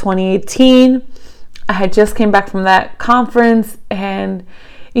July of 2018, I had just came back from that conference, and,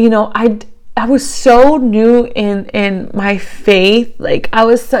 I was so new in my faith. Like, I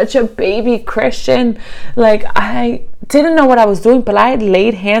was such a baby Christian. Like, I didn't know what I was doing, but I had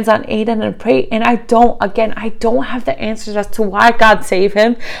laid hands on Aiden and prayed. And I don't have the answers as to why God saved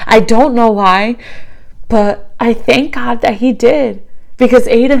him. I don't know why, but I thank God that he did, because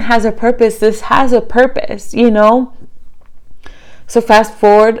Aiden has a purpose. This has a purpose, So fast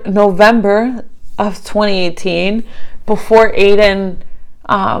forward November of 2018, before Aiden's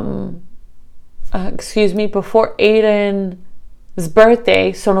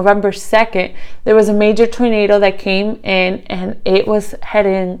birthday, so November 2nd, there was a major tornado that came in, and it was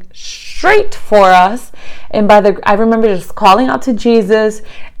heading straight for us. And I remember just calling out to Jesus,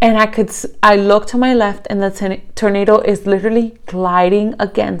 and I looked to my left, and the tornado is literally gliding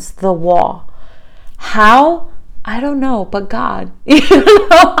against the wall. How? I don't know, but God,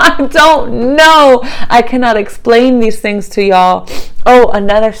 I don't know. I cannot explain these things to y'all. Oh,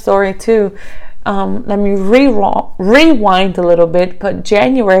 another story too. Let me rewind a little bit, but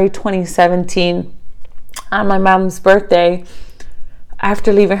January 2017, on my mom's birthday,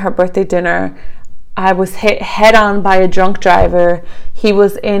 after leaving her birthday dinner, I was hit head on by a drunk driver. He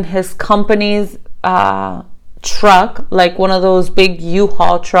was in his company's truck, like one of those big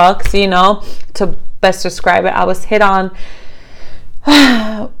U-Haul trucks, to best describe it. I was hit on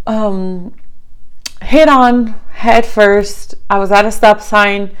head first. I was at a stop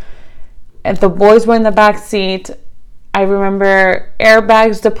sign, and the boys were in the back seat. I remember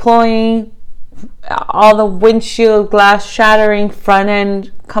airbags deploying, all the windshield glass shattering, front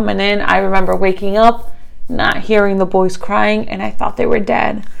end coming in. I remember waking up, not hearing the boys crying, and I thought they were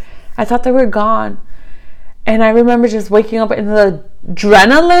dead. I thought they were gone. And I remember just waking up in the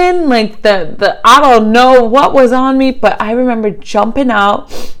adrenaline, like the I don't know what was on me, but I remember jumping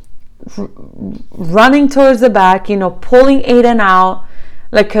out, running towards the back, pulling Aiden out,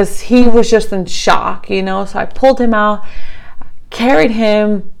 like, because he was just in shock, so I pulled him out, carried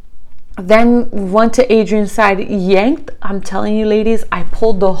him, then went to Adrian's side, yanked. I'm telling you, ladies, I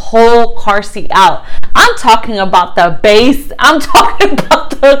pulled the whole car seat out. I'm talking about the base. I'm talking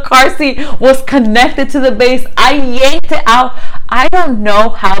about the car seat was connected to the base. I yanked it out. I don't know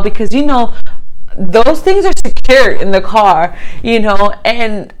how, because those things are secure in the car,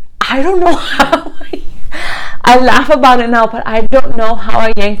 and I don't know how. I laugh about it now, but I don't know how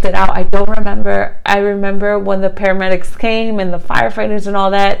I yanked it out. I don't remember. I remember when the paramedics came and the firefighters and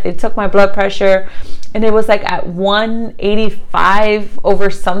all that, they took my blood pressure and it was like at 185 over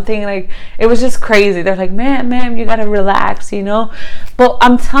something. Like, it was just crazy. They're like, ma'am, you gotta relax, But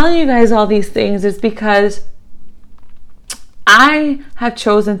I'm telling you guys all these things is because I have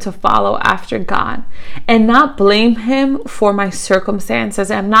chosen to follow after God and not blame him for my circumstances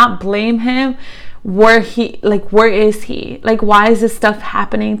and not blame him where is he? Like, why is this stuff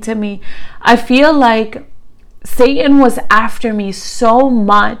happening to me? I feel like Satan was after me so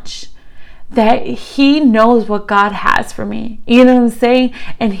much that he knows what God has for me. You know what I'm saying?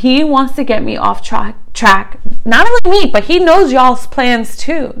 And he wants to get me off track. Not only me, but he knows y'all's plans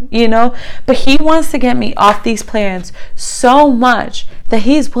too, But he wants to get me off these plans so much that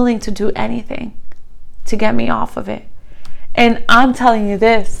he's willing to do anything to get me off of it. And I'm telling you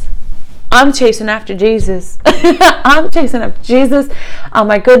this, I'm chasing after Jesus. I'm chasing after Jesus on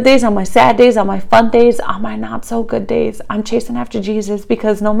my good days, on my sad days, on my fun days, on my not so good days. I'm chasing after Jesus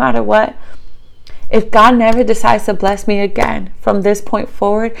because no matter what, if God never decides to bless me again from this point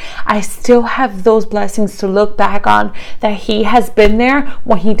forward, I still have those blessings to look back on, that he has been there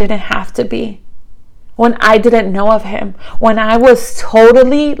when he didn't have to be. When I didn't know of him. When I was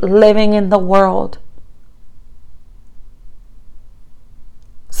totally living in the world.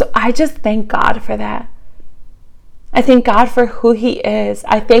 So I just thank God for that. I thank God for who he is.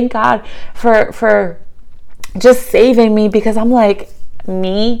 I thank God for just saving me, because I'm like,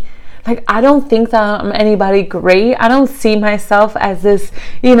 me? Like, I don't think that I'm anybody great. I don't see myself as this,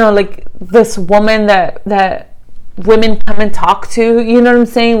 like this woman that women come and talk to. You know what I'm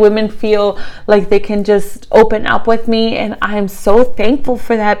saying? Women feel like they can just open up with me. And I'm so thankful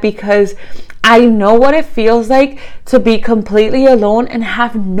for that, because I know what it feels like to be completely alone and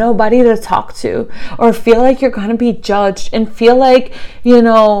have nobody to talk to, or feel like you're going to be judged and feel like,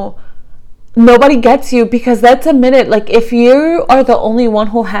 nobody gets you. Because let's admit it, like, if you are the only one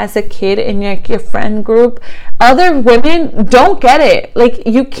who has a kid in your friend group, other women don't get it. Like,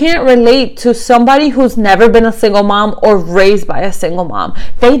 you can't relate to somebody who's never been a single mom or raised by a single mom.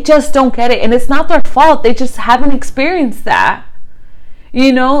 They just don't get it. And it's not their fault. They just haven't experienced that.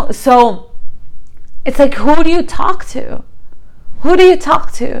 So it's like, who do you talk to? Who do you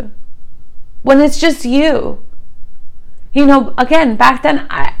talk to when it's just you? Again, back then,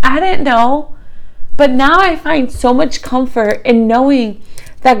 I didn't know. But now I find so much comfort in knowing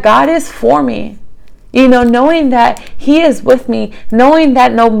that God is for me. Knowing that he is with me, knowing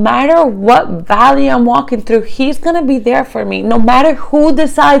that no matter what valley I'm walking through, he's going to be there for me. No matter who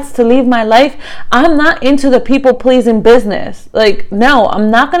decides to leave my life, I'm not into the people pleasing business. Like, no, I'm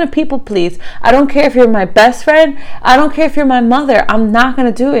not going to people please. I don't care if you're my best friend. I don't care if you're my mother. I'm not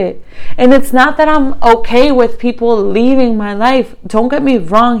going to do it. And it's not that I'm okay with people leaving my life. Don't get me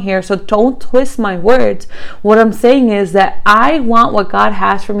wrong here. So don't twist my words. What I'm saying is that I want what God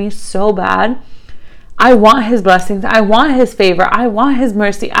has for me so bad. I want his blessings. I want his favor. I want his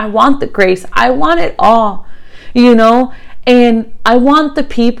mercy. I want the grace. I want it all, and I want the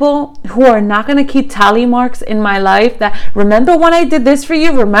people who are not going to keep tally marks in my life that, remember when I did this for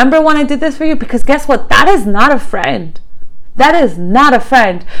you? Remember when I did this for you? Because guess what? That is not a friend. That is not a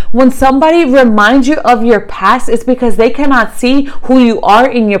friend. When somebody reminds you of your past, it's because they cannot see who you are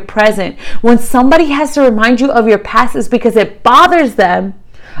in your present. When somebody has to remind you of your past, it's because it bothers them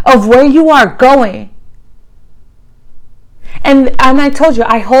of where you are going. And I told you,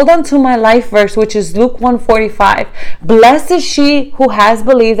 I hold on to my life verse, which is Luke 1:45. Blessed is she who has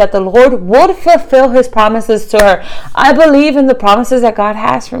believed that the Lord would fulfill his promises to her. I believe in the promises that God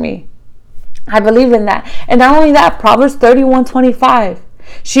has for me. I believe in that. And not only that, Proverbs 31:25.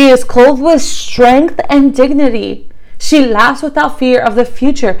 She is clothed with strength and dignity. She laughs without fear of the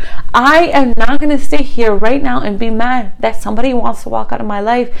future. I am not going to sit here right now and be mad that somebody wants to walk out of my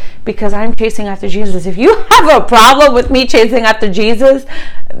life because I'm chasing after Jesus. If you have a problem with me chasing after Jesus,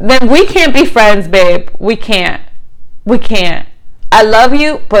 then we can't be friends, babe. We can't. We can't. I love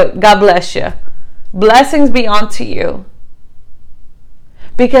you, but God bless you. Blessings be unto you.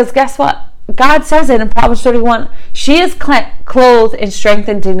 Because guess what? God says it in Proverbs 31. She is clothed in strength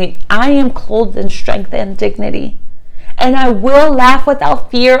and dignity. I am clothed in strength and dignity. And I will laugh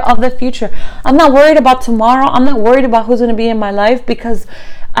without fear of the future. I'm not worried about tomorrow. I'm not worried about who's going to be in my life, because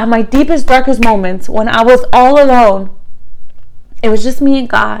at my deepest, darkest moments, when I was all alone, it was just me and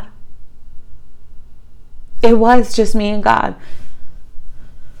God. It was just me and God.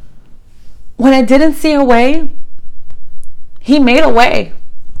 When I didn't see a way, He made a way.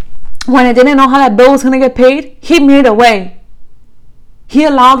 When I didn't know how that bill was going to get paid, He made a way. He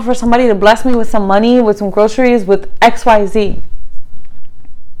allowed for somebody to bless me with some money, with some groceries, with XYZ.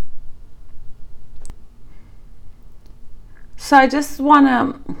 So I just want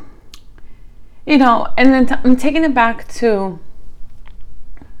to, and then I'm taking it back to,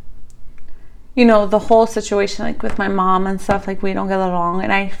 the whole situation, like with my mom and stuff, like we don't get along.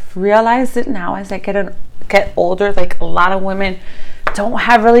 And I realized it now as I get older, like a lot of women don't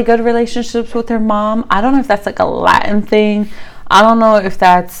have really good relationships with their mom. I don't know if that's like a Latin thing. I don't know if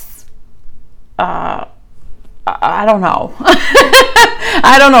that's, I don't know.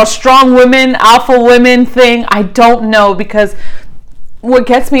 I don't know, strong women, alpha women thing. I don't know, because what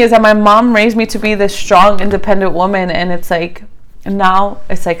gets me is that my mom raised me to be this strong, independent woman. And it's like, now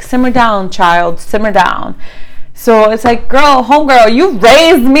it's like, simmer down, child, simmer down. So it's like, girl, homegirl, you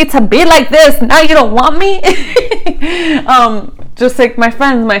raised me to be like this. Now you don't want me? Just like my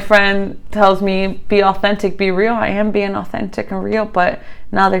friend tells me, be authentic, be real. I am being authentic and real, but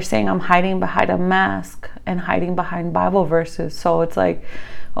now they're saying I'm hiding behind a mask and hiding behind Bible verses. So it's like,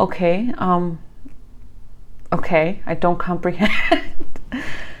 okay, I don't comprehend.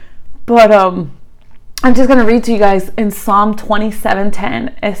 But I'm just going to read to you guys in Psalm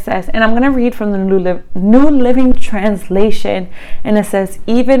 27:10. It says, and I'm going to read from the New Living Translation, and it says,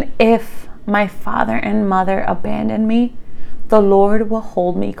 even if my father and mother abandon me, the Lord will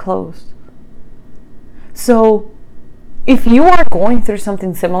hold me close. So if you are going through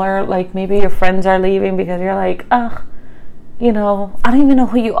something similar, like maybe your friends are leaving because you're like, I don't even know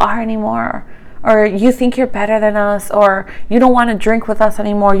who you are anymore, or you think you're better than us, or you don't want to drink with us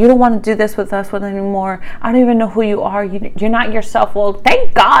anymore, you don't want to do this with us anymore, I don't even know who you are, you're not yourself. Well,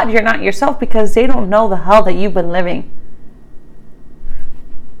 thank God you're not yourself, because they don't know the hell that you've been living.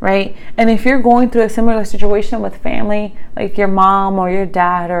 Right? And if you're going through a similar situation with family, like your mom or your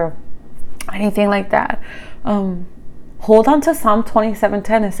dad or anything like that, hold on to Psalm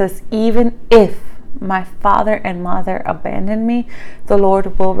 27:10. It says, even if my father and mother abandon me, the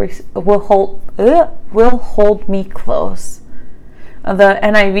Lord will hold me close. The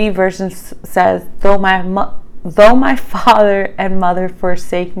NIV version says, though my father and mother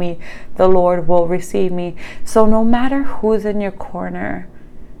forsake me, the Lord will receive me. So no matter who's in your corner,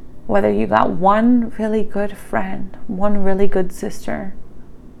 whether you got one really good friend, one really good sister,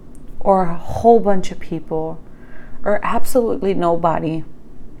 or a whole bunch of people, or absolutely nobody,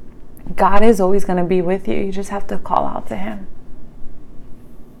 God is always going to be with you. You just have to call out to Him.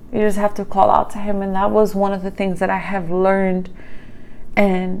 You just have to call out to Him. And that was one of the things that I have learned,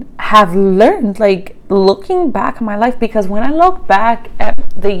 like looking back in my life, because when I look back at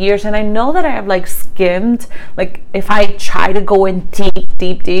the years, and I know that I have like skimmed, like if I try to go in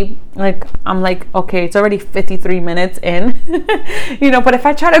deep, like I'm like, okay, it's already 53 minutes in, but if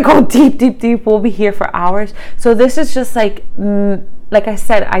I try to go deep, we'll be here for hours. So this is just like I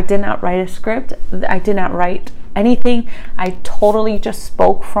said, I did not write a script. I did not write anything. I totally just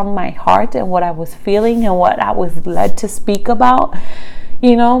spoke from my heart and what I was feeling and what I was led to speak about,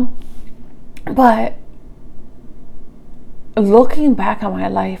 But looking back on my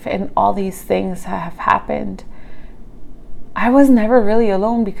life and all these things that have happened, I was never really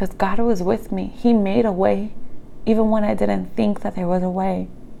alone, because God was with me. He made a way, even when I didn't think that there was a way.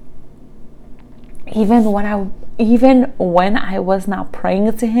 Even when I was not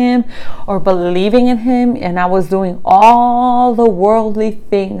praying to Him or believing in Him, and I was doing all the worldly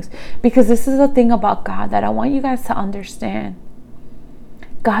things. Because this is the thing about God that I want you guys to understand.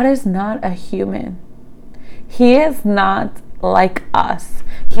 God is not a human. He is not like us.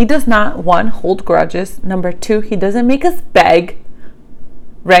 He does not, one, hold grudges. Number two, He doesn't make us beg,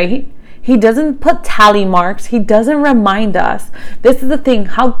 right? He doesn't put tally marks. He doesn't remind us. This is the thing,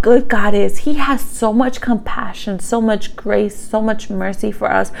 how good God is. He has so much compassion, so much grace, so much mercy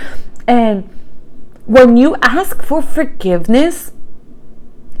for us. And when you ask for forgiveness,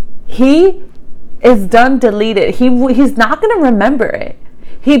 he is done, deleted. He's not going to remember it.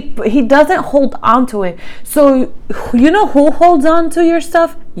 He doesn't hold on to it. So you know who holds on to your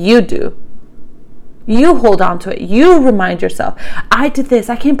stuff? You do. You hold on to it. You remind yourself, I did this.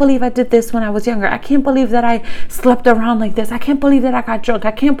 I can't believe I did this when I was younger. I can't believe that I slept around like this. I can't believe that I got drunk.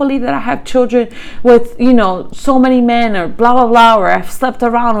 I can't believe that I have children with, so many men, or blah, blah, blah, or I've slept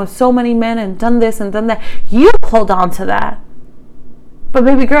around with so many men and done this and done that. You hold on to that. But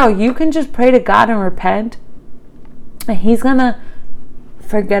baby girl, you can just pray to God and repent, and he's going to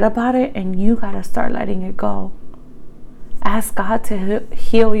forget about it, and you got to start letting it go. Ask God to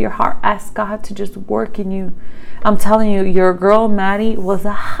heal your heart. Ask God to just work in you. I'm telling you, your girl Maddie was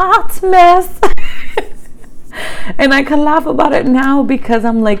a hot mess. And I can laugh about it now because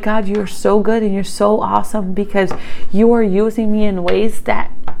I'm like, God, you're so good and you're so awesome, because you are using me in ways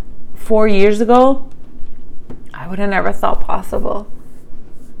that 4 years ago, I would have never thought possible.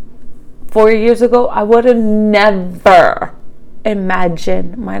 4 years ago, I would have never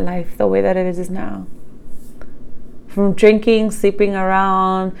imagined my life the way that it is now. From drinking, sleeping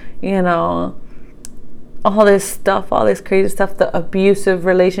around, all this stuff, all this crazy stuff, the abusive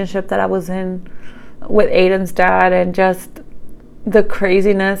relationship that I was in with Aiden's dad, and just the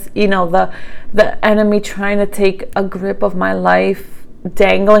craziness, the enemy trying to take a grip of my life,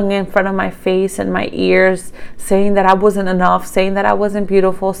 dangling in front of my face and my ears, saying that I wasn't enough, saying that I wasn't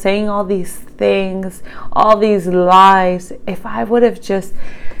beautiful, saying all these things, all these lies. If I would have just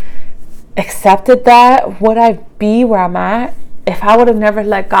accepted that, would I be where I'm at? If I would have never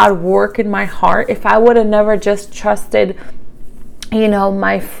let God work in my heart, if I would have never just trusted,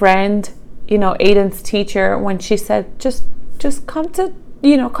 my friend, Aiden's teacher, when she said, just come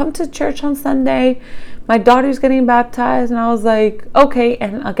to church on Sunday. My daughter's getting baptized. And I was like, okay.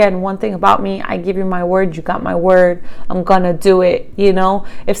 And again, one thing about me, I give you my word. You got my word. I'm going to do it.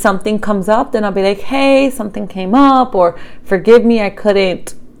 If something comes up, then I'll be like, hey, something came up, or forgive me, I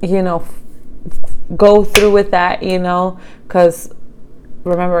couldn't, go through with that, because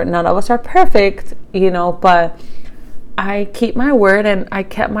remember, none of us are perfect, but I keep my word, and I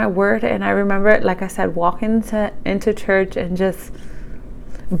kept my word. And I remember, like I said, walking into church and just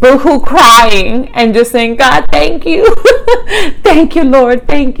boo-hoo crying and just saying, God, thank you. Thank you, Lord.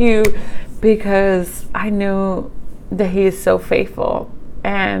 Thank you. Because I knew that he is so faithful.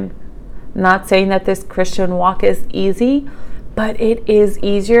 And not saying that this Christian walk is easy, but it is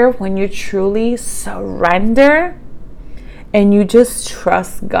easier when you truly surrender and you just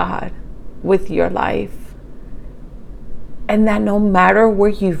trust God with your life. And that no matter where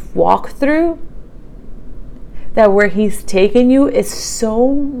you've walked through, that where he's taken you is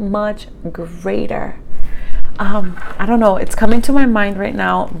so much greater. I don't know, it's coming to my mind right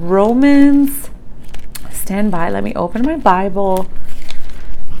now. Romans, stand by, let me open my Bible.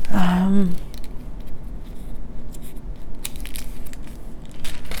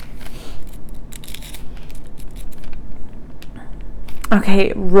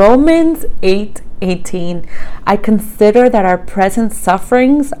 Okay, Romans 8:18. I consider that our present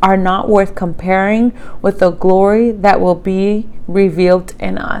sufferings are not worth comparing with the glory that will be revealed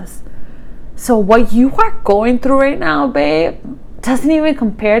in us. So what you are going through right now, babe, doesn't even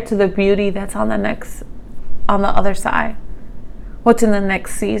compare to the beauty that's on the other side. What's in the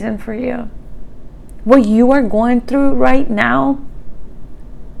next season for you? What you are going through right now,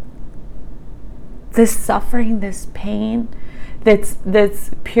 this suffering, this pain, that's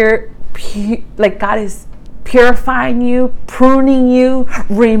pure, like God is purifying you, pruning you,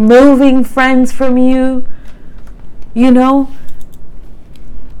 removing friends from you.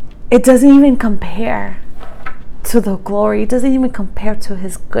 It doesn't even compare to the glory. It doesn't even compare to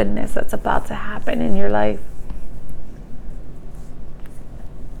his goodness that's about to happen in your life.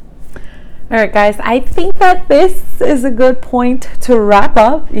 All right, guys, I think that this is a good point to wrap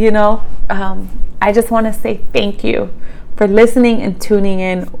up. I just want to say thank you for listening and tuning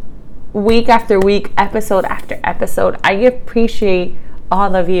in week after week, episode after episode. I appreciate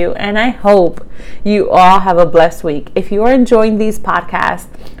all of you, and I hope you all have a blessed week. If you are enjoying these podcasts,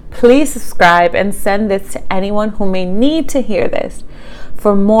 please subscribe and send this to anyone who may need to hear this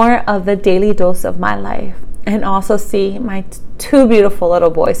for more of the daily dose of my life. And also see my two beautiful little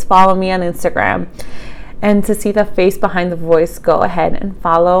boys. Follow me on Instagram. And to see the face behind the voice, go ahead and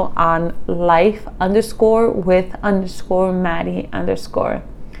follow on life_with_Maddie_.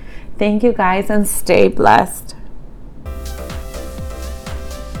 Thank you guys, and stay blessed.